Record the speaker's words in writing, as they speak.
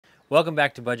Welcome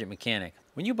back to Budget Mechanic.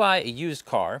 When you buy a used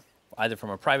car, either from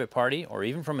a private party or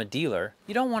even from a dealer,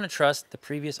 you don't want to trust the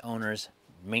previous owner's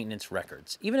maintenance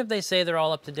records. Even if they say they're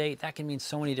all up to date, that can mean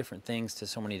so many different things to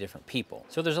so many different people.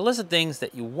 So there's a list of things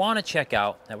that you want to check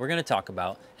out that we're going to talk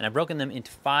about, and I've broken them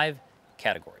into 5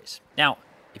 categories. Now,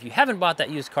 if you haven't bought that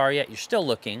used car yet, you're still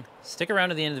looking, stick around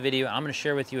to the end of the video. I'm going to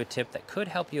share with you a tip that could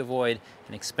help you avoid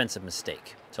an expensive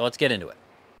mistake. So let's get into it.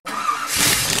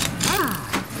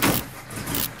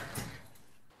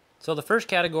 So the first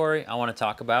category I want to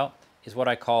talk about is what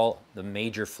I call the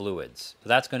major fluids. So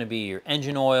that's going to be your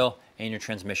engine oil and your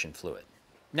transmission fluid.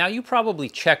 Now you probably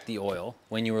checked the oil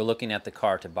when you were looking at the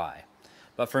car to buy.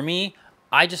 But for me,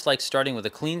 I just like starting with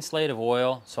a clean slate of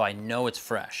oil so I know it's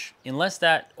fresh. Unless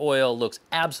that oil looks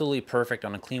absolutely perfect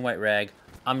on a clean white rag,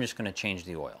 I'm just going to change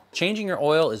the oil. Changing your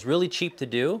oil is really cheap to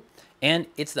do, and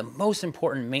it's the most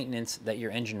important maintenance that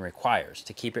your engine requires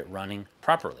to keep it running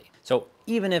properly. So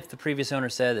even if the previous owner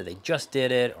said that they just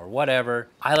did it or whatever,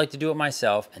 I like to do it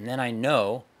myself, and then I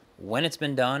know when it's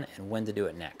been done and when to do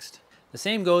it next. The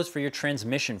same goes for your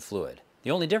transmission fluid. The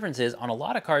only difference is on a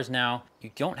lot of cars now, you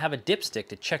don't have a dipstick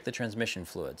to check the transmission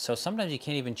fluid. So sometimes you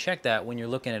can't even check that when you're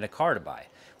looking at a car to buy,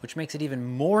 which makes it even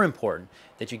more important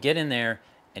that you get in there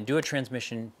and do a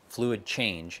transmission fluid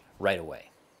change right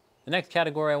away. The next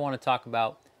category I want to talk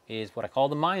about is what I call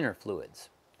the minor fluids.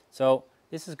 So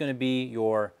this is going to be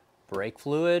your brake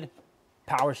fluid,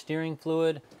 power steering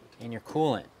fluid, and your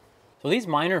coolant. So these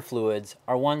minor fluids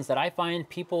are ones that I find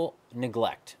people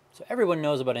neglect. So everyone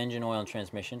knows about engine oil and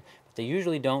transmission, but they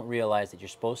usually don't realize that you're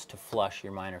supposed to flush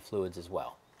your minor fluids as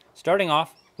well. Starting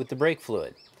off with the brake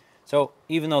fluid. So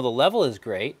even though the level is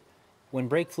great, when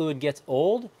brake fluid gets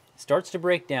old, it starts to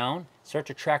break down,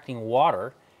 starts attracting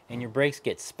water, and your brakes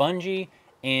get spongy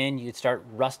and you start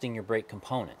rusting your brake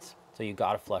components. So you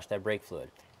gotta flush that brake fluid.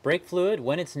 Brake fluid,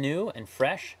 when it's new and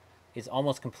fresh, is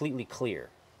almost completely clear.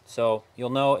 So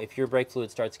you'll know if your brake fluid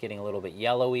starts getting a little bit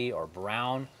yellowy or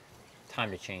brown,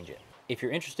 time to change it. If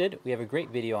you're interested, we have a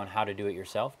great video on how to do it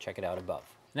yourself. Check it out above.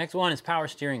 Next one is power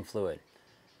steering fluid.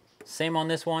 Same on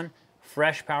this one.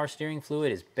 Fresh power steering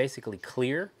fluid is basically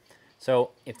clear. So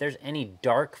if there's any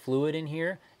dark fluid in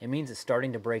here, it means it's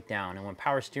starting to break down. And when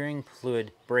power steering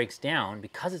fluid breaks down,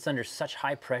 because it's under such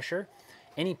high pressure,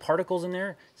 any particles in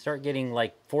there start getting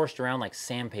like forced around like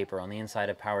sandpaper on the inside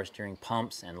of power steering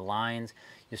pumps and lines.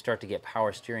 You start to get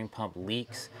power steering pump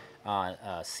leaks,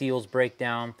 seals break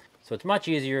down. So it's much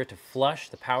easier to flush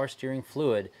the power steering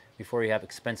fluid before you have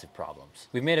expensive problems.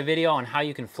 We've made a video on how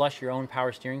you can flush your own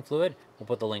power steering fluid. We'll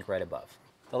put the link right above.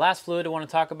 The last fluid I want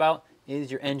to talk about is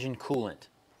your engine coolant.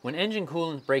 When engine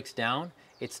coolant breaks down,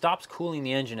 it stops cooling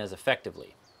the engine as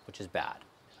effectively, which is bad.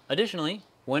 Additionally,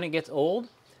 when it gets old,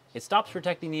 it stops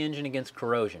protecting the engine against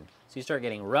corrosion. So you start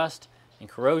getting rust and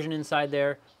corrosion inside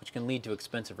there, which can lead to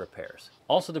expensive repairs.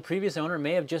 Also, the previous owner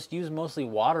may have just used mostly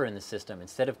water in the system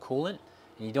instead of coolant,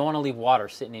 and you don't want to leave water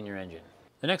sitting in your engine.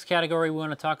 The next category we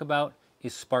want to talk about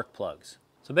is spark plugs.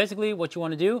 So basically what you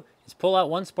want to do is pull out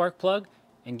one spark plug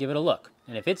and give it a look.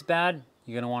 And if it's bad,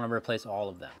 you're going to want to replace all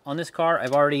of them. On this car,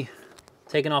 I've already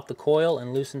taken off the coil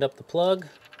and loosened up the plug,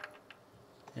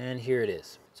 and here it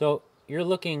is. So you're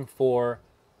looking for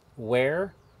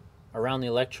wear around the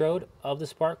electrode of the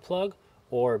spark plug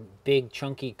or big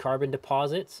chunky carbon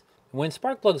deposits. When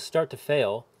spark plugs start to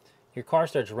fail, your car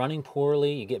starts running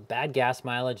poorly, you get bad gas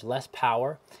mileage, less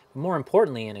power. More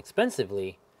importantly and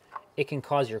expensively, it can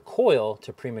cause your coil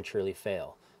to prematurely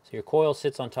fail. So your coil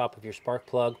sits on top of your spark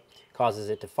plug, causes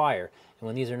it to fire. And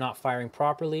when these are not firing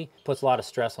properly, it puts a lot of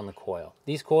stress on the coil.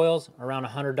 These coils are around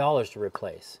 $100 to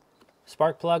replace.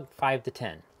 Spark plug, 5 to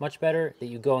 10. Much better that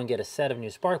you go and get a set of new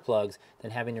spark plugs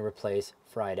than having to replace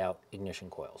fried out ignition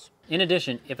coils. In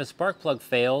addition, if a spark plug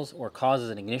fails or causes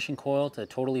an ignition coil to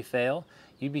totally fail,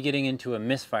 you'd be getting into a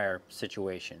misfire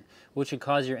situation, which would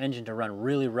cause your engine to run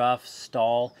really rough,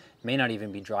 stall, may not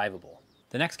even be drivable.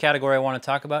 The next category I want to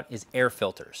talk about is air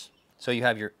filters. So you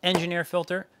have your engine air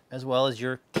filter as well as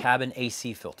your cabin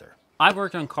AC filter. I've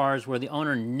worked on cars where the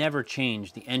owner never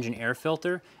changed the engine air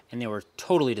filter and they were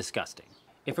totally disgusting.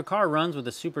 If a car runs with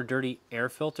a super dirty air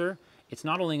filter, it's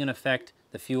not only going to affect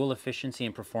the fuel efficiency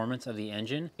and performance of the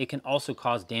engine, it can also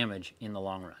cause damage in the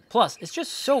long run. Plus, it's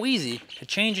just so easy to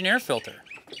change an air filter,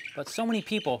 but so many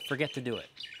people forget to do it.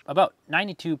 About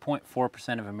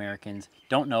 92.4% of Americans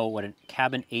don't know what a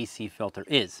cabin AC filter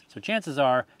is, so chances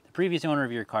are the previous owner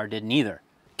of your car didn't either.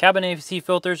 Cabin AC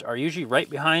filters are usually right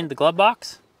behind the glove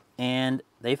box, and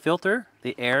they filter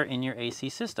the air in your AC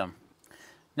system.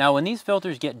 Now, when these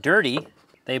filters get dirty,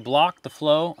 they block the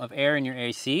flow of air in your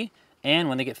AC, and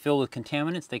when they get filled with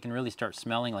contaminants, they can really start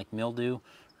smelling like mildew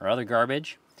or other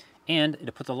garbage. and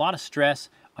it puts a lot of stress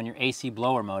on your AC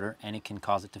blower motor and it can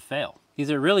cause it to fail.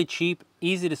 These are really cheap,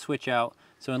 easy to switch out,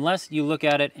 so unless you look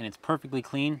at it and it's perfectly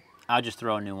clean, I'll just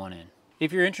throw a new one in.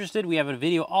 If you're interested, we have a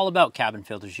video all about cabin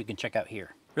filters you can check out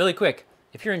here. Really quick,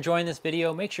 if you're enjoying this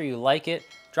video, make sure you like it,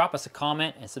 drop us a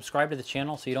comment, and subscribe to the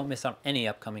channel so you don't miss out on any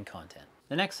upcoming content.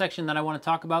 The next section that I want to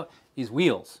talk about is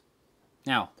wheels.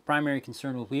 Now, the primary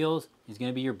concern with wheels is going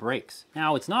to be your brakes.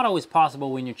 Now, it's not always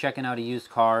possible when you're checking out a used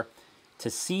car to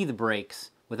see the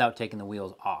brakes without taking the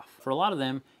wheels off. For a lot of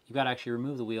them, you've got to actually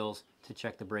remove the wheels to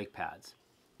check the brake pads.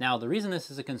 Now, the reason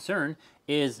this is a concern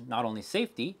is not only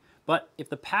safety, but if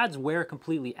the pads wear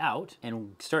completely out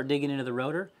and start digging into the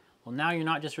rotor, well, now you're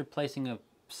not just replacing a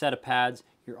set of pads,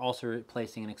 you're also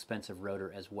replacing an expensive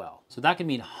rotor as well. So that can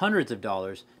mean hundreds of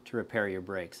dollars to repair your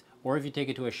brakes, or if you take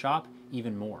it to a shop,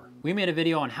 even more. We made a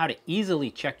video on how to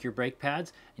easily check your brake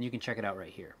pads, and you can check it out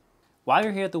right here. While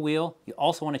you're here at the wheel, you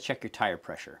also want to check your tire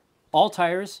pressure. All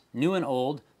tires, new and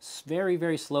old, very,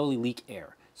 very slowly leak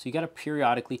air. So you got to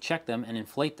periodically check them and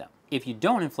inflate them. If you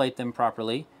don't inflate them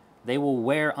properly, they will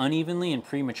wear unevenly and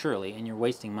prematurely, and you're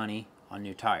wasting money on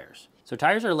new tires. So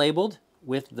tires are labeled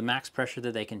with the max pressure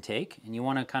that they can take, and you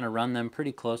want to kind of run them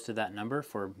pretty close to that number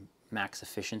for max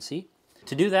efficiency.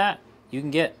 To do that, you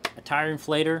can get a tire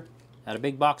inflator at a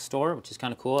big box store, which is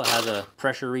kind of cool. It has a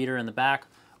pressure reader in the back,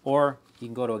 or you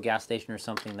can go to a gas station or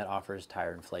something that offers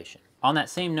tire inflation. On that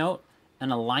same note,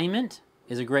 an alignment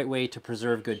is a great way to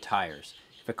preserve good tires.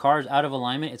 If a car is out of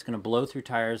alignment, it's going to blow through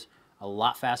tires a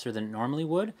lot faster than it normally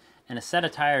would, and a set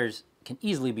of tires can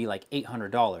easily be like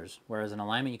 $800, whereas an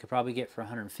alignment you could probably get for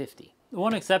 $150. The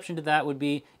one exception to that would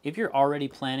be if you're already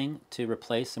planning to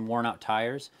replace some worn out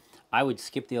tires, I would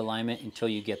skip the alignment until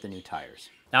you get the new tires.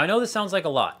 Now I know this sounds like a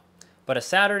lot, but a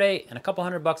Saturday and a couple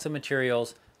 $100 of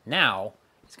materials now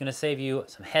is going to save you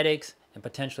some headaches and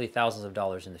potentially thousands of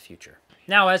dollars in the future.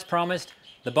 Now, as promised,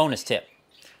 the bonus tip.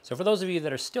 So for those of you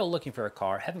that are still looking for a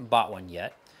car, haven't bought one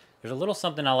yet, there's a little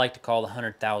something I like to call the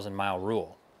 100,000 mile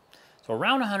rule. So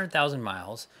around 100,000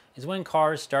 miles is when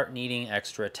cars start needing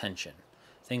extra attention.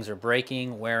 Things are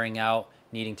breaking, wearing out,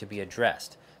 needing to be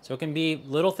addressed. So it can be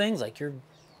little things like your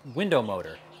window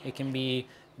motor. It can be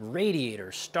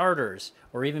radiators, starters,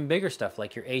 or even bigger stuff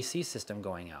like your AC system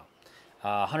going out.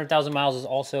 100,000 miles is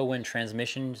also when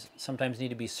transmissions sometimes need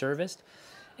to be serviced.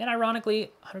 And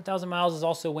ironically, 100,000 miles is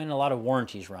also when a lot of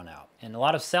warranties run out. And a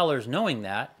lot of sellers, knowing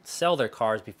that, sell their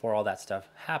cars before all that stuff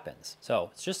happens. So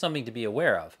it's just something to be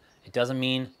aware of. It doesn't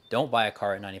mean don't buy a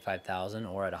car at 95,000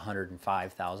 or at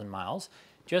 105,000 miles.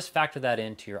 Just factor that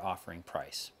into your offering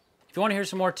price. If you want to hear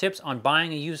some more tips on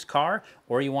buying a used car,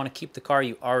 or you want to keep the car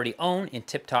you already own in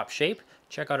tip-top shape,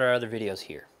 check out our other videos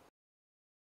here.